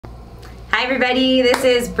Hi everybody, this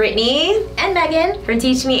is Brittany and Megan from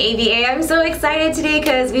Teach Me ABA. I'm so excited today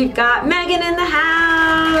because we've got Megan in the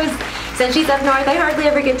house. Since she's up north, I hardly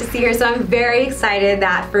ever get to see her, so I'm very excited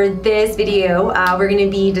that for this video, we're going to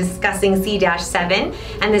be discussing C-7,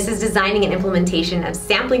 and this is designing an implementation of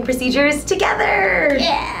sampling procedures together.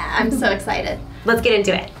 Yeah, I'm so excited. Let's get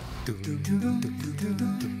into it.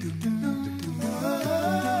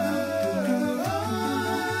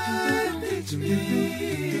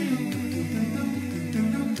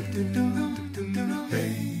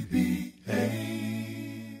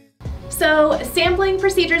 So sampling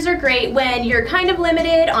procedures are great when you're kind of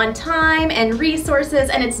limited on time and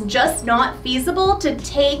resources and it's just not feasible to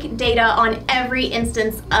take data on every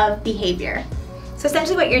instance of behavior. So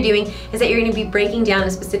essentially what you're doing is that you're going to be breaking down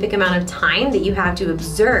a specific amount of time that you have to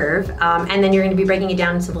observe, and then you're going to be breaking it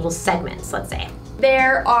down into little segments, let's say.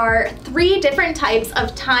 There are 3 different types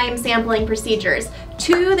of time sampling procedures.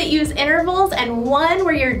 2 that use intervals and 1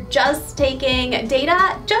 where you're just taking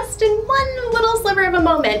data just in one little sliver of a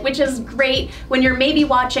moment, which is great when you're maybe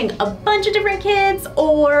watching a bunch of different kids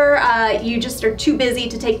or you just are too busy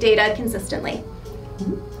to take data consistently.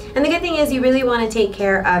 And the good thing is you really want to take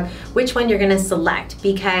care of which one you're going to select,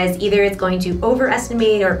 because either it's going to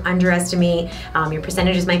overestimate or underestimate. Your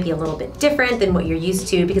percentages might be a little bit different than what you're used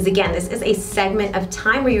to, because again, this is a segment of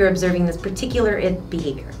time where you're observing this particular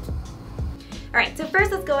behavior. All right, so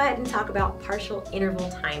first let's go ahead and talk about partial interval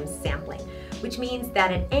time sampling, which means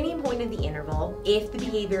that at any point of the interval, if the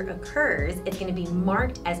behavior occurs, it's going to be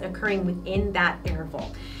marked as occurring within that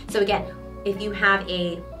interval. So again, if you have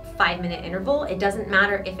a 5-minute interval, it doesn't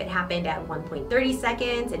matter if it happened at 1.30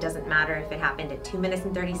 seconds, it doesn't matter if it happened at 2 minutes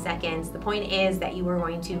and 30 seconds. The point is that you are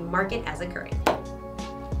going to mark it as occurring.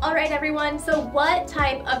 All right, everyone, so what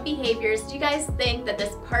type of behaviors do you guys think that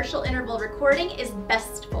this partial interval recording is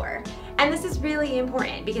best for? And this is really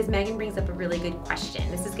important because Megan brings up a really good question.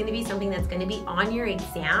 This is going to be something that's going to be on your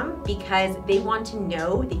exam because they want to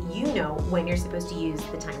know that you know when you're supposed to use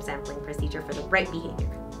the time sampling procedure for the right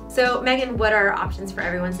behavior. So Megan, what are our options for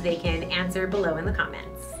everyone so they can answer below in the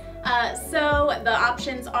comments? So the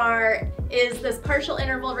options are, is this partial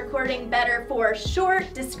interval recording better for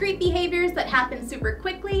short, discrete behaviors that happen super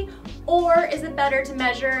quickly, or is it better to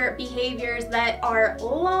measure behaviors that are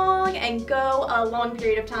long and go a long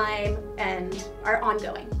period of time and are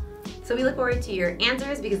ongoing? So we look forward to your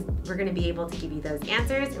answers because we're going to be able to give you those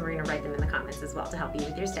answers and we're going to write them in the comments as well to help you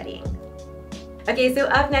with your studying. Okay, so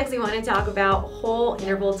up next we want to talk about whole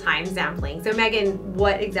interval time sampling. So Megan,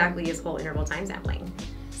 what exactly is whole interval time sampling?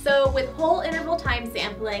 So with whole interval time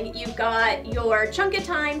sampling, you've got your chunk of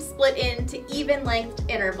time split into even length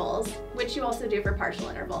intervals, which you also do for partial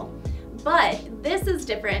interval. But this is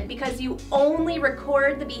different because you only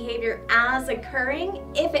record the behavior as occurring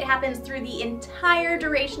if it happens through the entire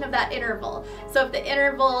duration of that interval. So if the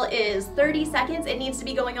interval is 30 seconds, it needs to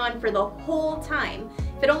be going on for the whole time.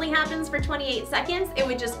 If it only happens for 28 seconds, it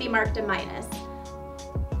would just be marked a minus.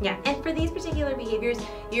 Yeah, and for these particular behaviors,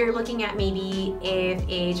 you're looking at maybe if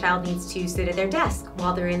a child needs to sit at their desk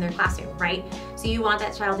while they're in their classroom, right? So you want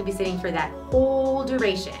that child to be sitting for that whole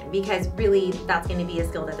duration because really that's going to be a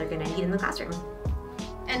skill that they're going to need in the classroom.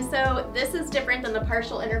 And so this is different than the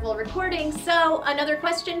partial interval recording. So another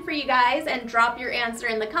question for you guys, and drop your answer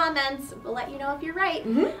in the comments. We'll let you know if you're right.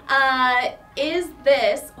 Is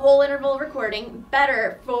this whole interval recording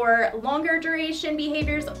better for longer duration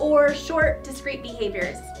behaviors or short discrete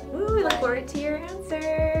behaviors? Ooh, we look forward to your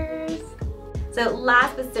answers. So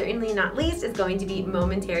last but certainly not least is going to be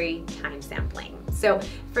momentary time sampling. So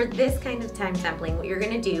for this kind of time sampling, what you're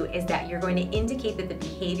going to do is that you're going to indicate that the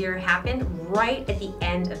behavior happened right at the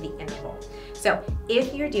end of the interval. So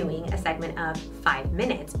if you're doing a segment of 5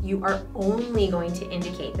 minutes, you are only going to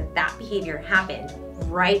indicate that that behavior happened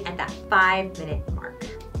right at that 5-minute mark.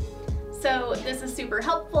 So this is super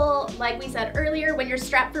helpful. Like we said earlier, when you're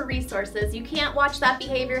strapped for resources, you can't watch that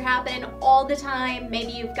behavior happen all the time.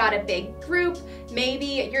 Maybe you've got a big group.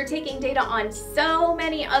 Maybe you're taking data on so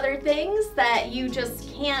many other things that you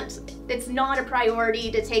just can't, it's not a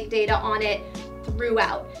priority to take data on it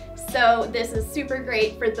throughout. So this is super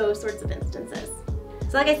great for those sorts of instances.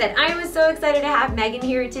 So like I said, I was so excited to have Megan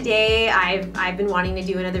here today. I've been wanting to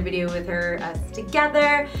do another video with us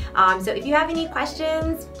together. So if you have any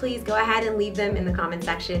questions, please go ahead and leave them in the comment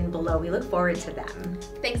section below. We look forward to them.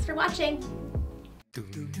 Thanks for watching.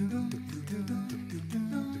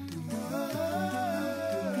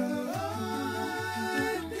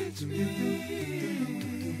 BCBA